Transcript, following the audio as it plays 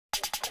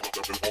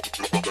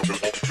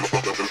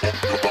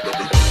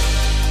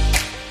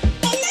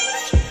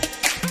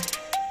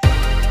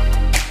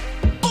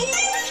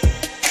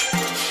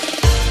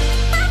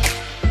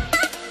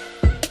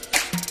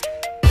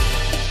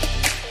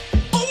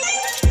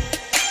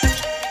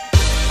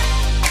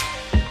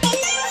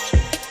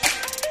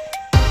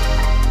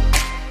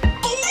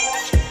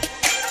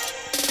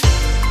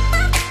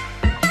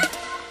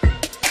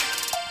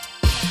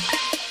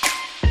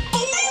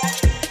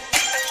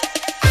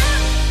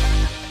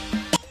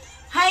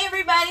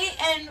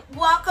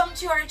Welcome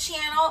to our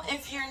channel.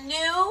 If you're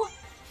new,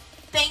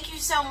 thank you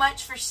so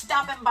much for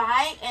stopping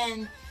by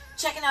and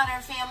checking out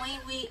our family.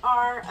 We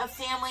are a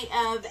family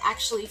of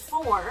actually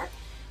 4,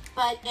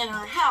 but in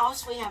our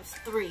house we have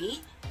 3,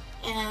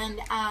 and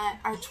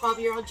our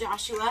 12-year-old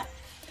Joshua,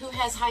 who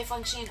has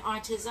high-functioning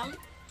autism.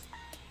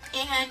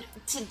 And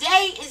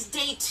today is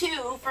day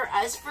 2 for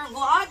us for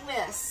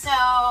Vlogmas.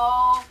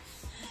 So,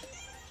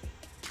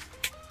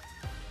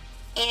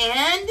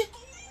 and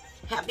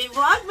happy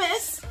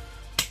Vlogmas.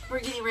 We're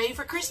getting ready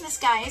for Christmas,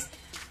 guys.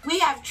 We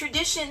have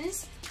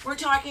traditions we're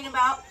talking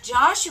about.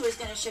 Joshua is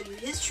going to show you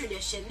his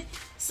tradition,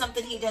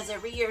 something he does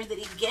every year that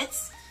he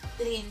gets,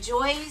 that he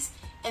enjoys,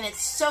 and it's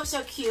so,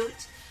 so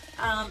cute.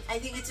 I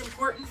think it's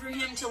important for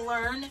him to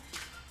learn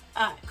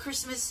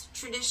Christmas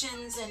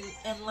traditions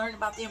and learn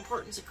about the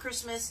importance of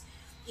Christmas.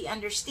 He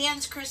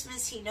understands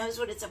Christmas, he knows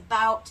what it's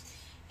about,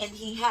 and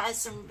he has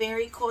some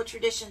very cool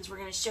traditions we're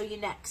going to show you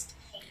next.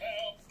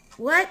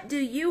 What do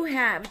you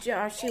have,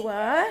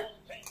 Joshua?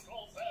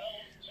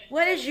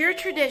 What is your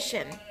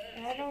tradition?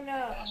 I don't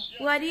know.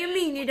 What do you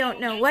mean you don't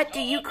know? What do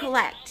you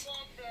collect?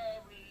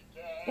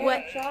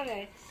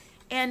 Electronics.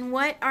 And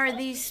what are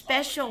these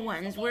special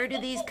ones? Where do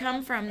these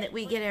come from that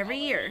we get every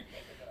year?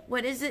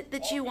 What is it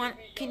that you want?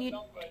 Can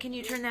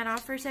you turn that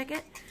off for a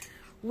second?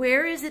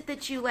 Where is it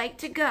that you like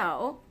to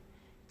go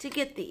to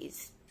get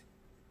these?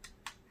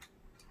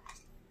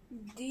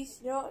 These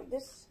are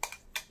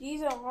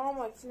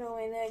Hallmark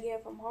snowmen that I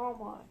get from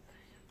Hallmark.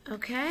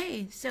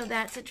 Okay, so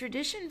that's a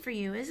tradition for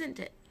you, isn't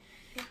it?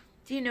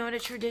 Do you know what a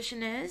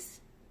tradition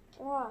is?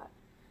 What?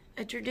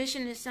 A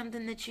tradition is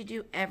something that you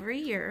do every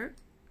year.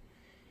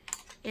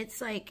 It's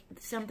like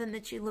something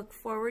that you look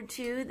forward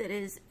to,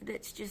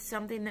 that's just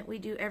something that we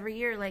do every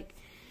year. Like,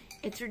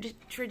 it's a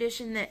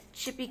tradition that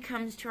Chippy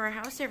comes to our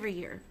house every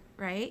year,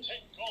 right?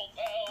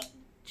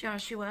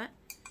 Joshua.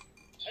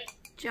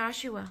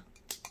 Joshua.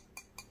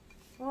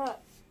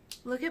 What?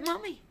 Look at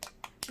Mommy.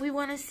 We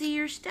want to see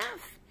your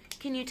stuff.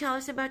 Can you tell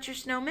us about your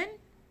snowmen?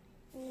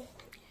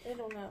 I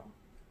don't know.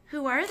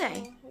 Who are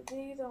they?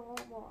 These are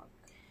Hallmark.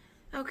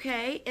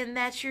 Okay, and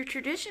that's your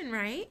tradition,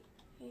 right?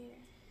 Yeah.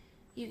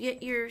 You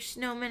get your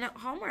snowmen at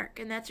Hallmark,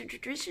 and that's a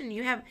tradition.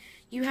 You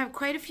have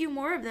quite a few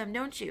more of them,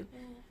 don't you? Yeah.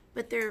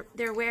 But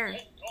they're where?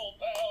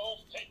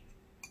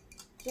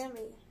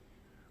 Gemmy.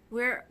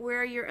 Where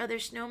are your other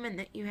snowmen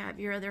that you have?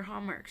 Your other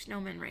Hallmark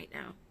snowmen right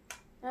now?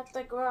 At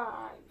the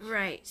garage.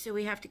 Right. So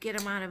we have to get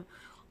them out of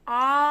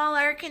all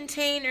our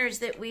containers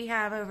that we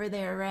have over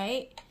there,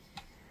 right?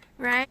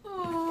 Right?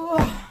 Ooh.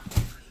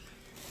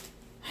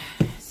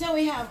 So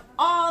we have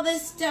all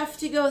this stuff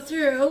to go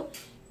through,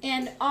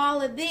 and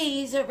all of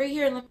these over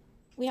here.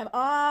 We have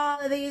all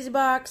of these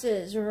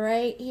boxes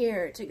right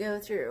here to go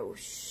through.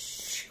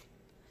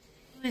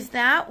 Who's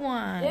that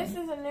one? This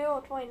is a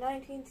new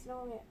 2019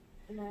 snowman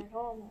in our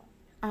Hallmark.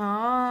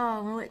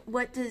 Oh,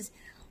 what does,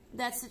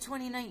 that's the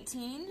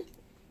 2019?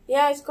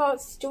 Yeah, it's called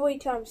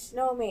Storytime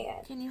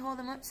Snowman. Can you hold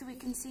him up so we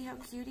can see how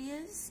cute he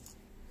is?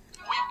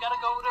 We've got to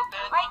go to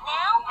bed. Right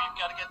now? We've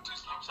got to get to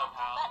sleep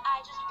somehow. But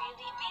I just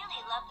really,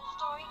 really love the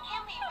story.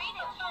 Can we read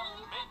it,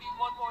 please? Maybe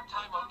one more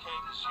time, okay?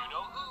 Because you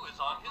know who is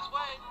on his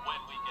way.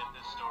 When we get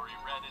this story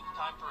read, it's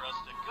time for us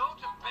to go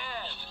to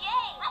bed.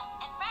 Yay!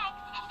 And Rex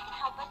can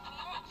help us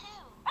read it,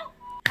 too.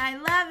 I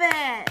love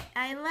it.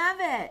 I love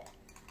it.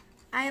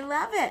 I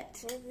love it.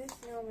 Here's this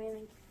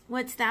snowman.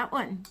 What's that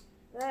one?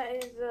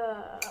 That is,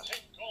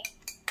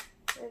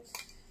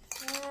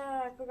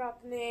 I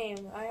forgot the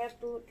name. I have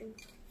to look in,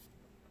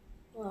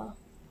 well,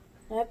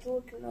 I have to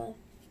look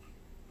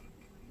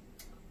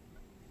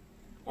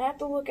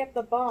at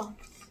the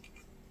box.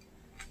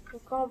 The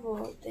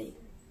cardboard thing.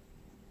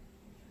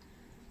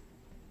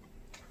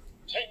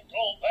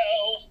 Jingle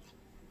bells.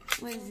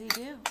 What does he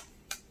do?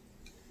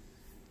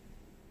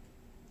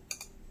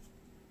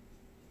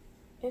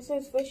 It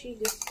says Fishy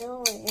the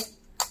Snowman.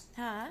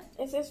 Huh?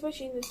 It says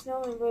Fishy the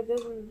Snowman, but it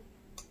doesn't.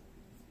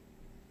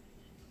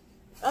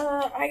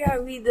 I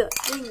gotta read the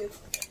thing.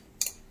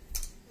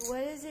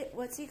 What is it?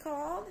 What's he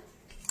called?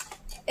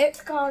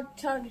 It's called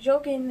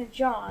Joking the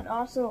John,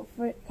 also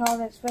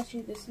called as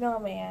Fishy the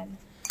Snowman.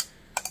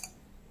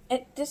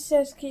 It just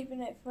says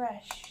keeping it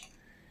fresh.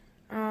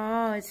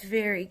 Oh, it's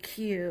very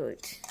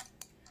cute.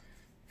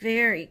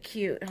 Very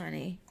cute,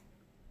 honey.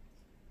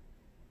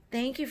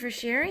 Thank you for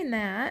sharing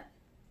that.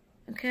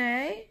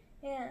 Okay?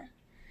 Yeah.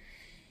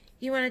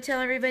 You want to tell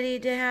everybody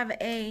to have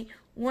a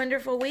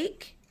wonderful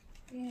week?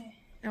 Yeah.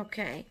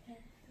 Okay.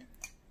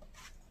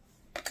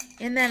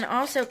 And then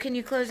also, can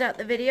you close out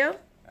the video?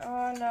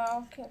 Oh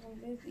no, because I'm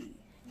busy.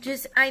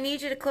 Just, I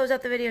need you to close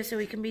out the video so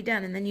we can be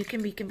done, and then you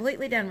can be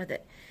completely done with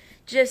it.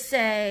 Just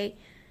say,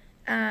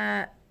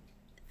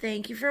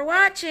 thank you for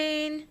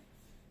watching.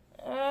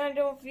 I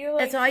don't feel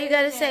like That's all you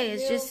got to say I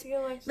is don't just,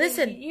 feel like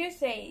listen. saying it. You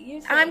say it.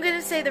 You say I'm it. going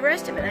to say the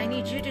rest of it. I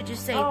need you to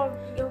just say, Oh,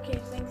 okay.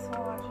 Thanks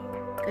for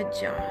watching. good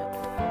job.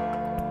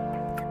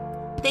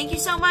 Thank you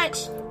so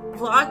much.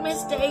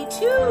 Vlogmas Day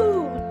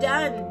 2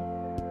 done.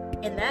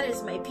 And that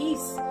is my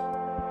piece.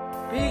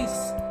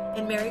 Peace.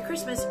 And Merry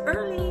Christmas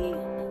early.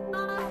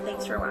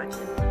 Thanks for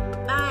watching.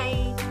 Bye.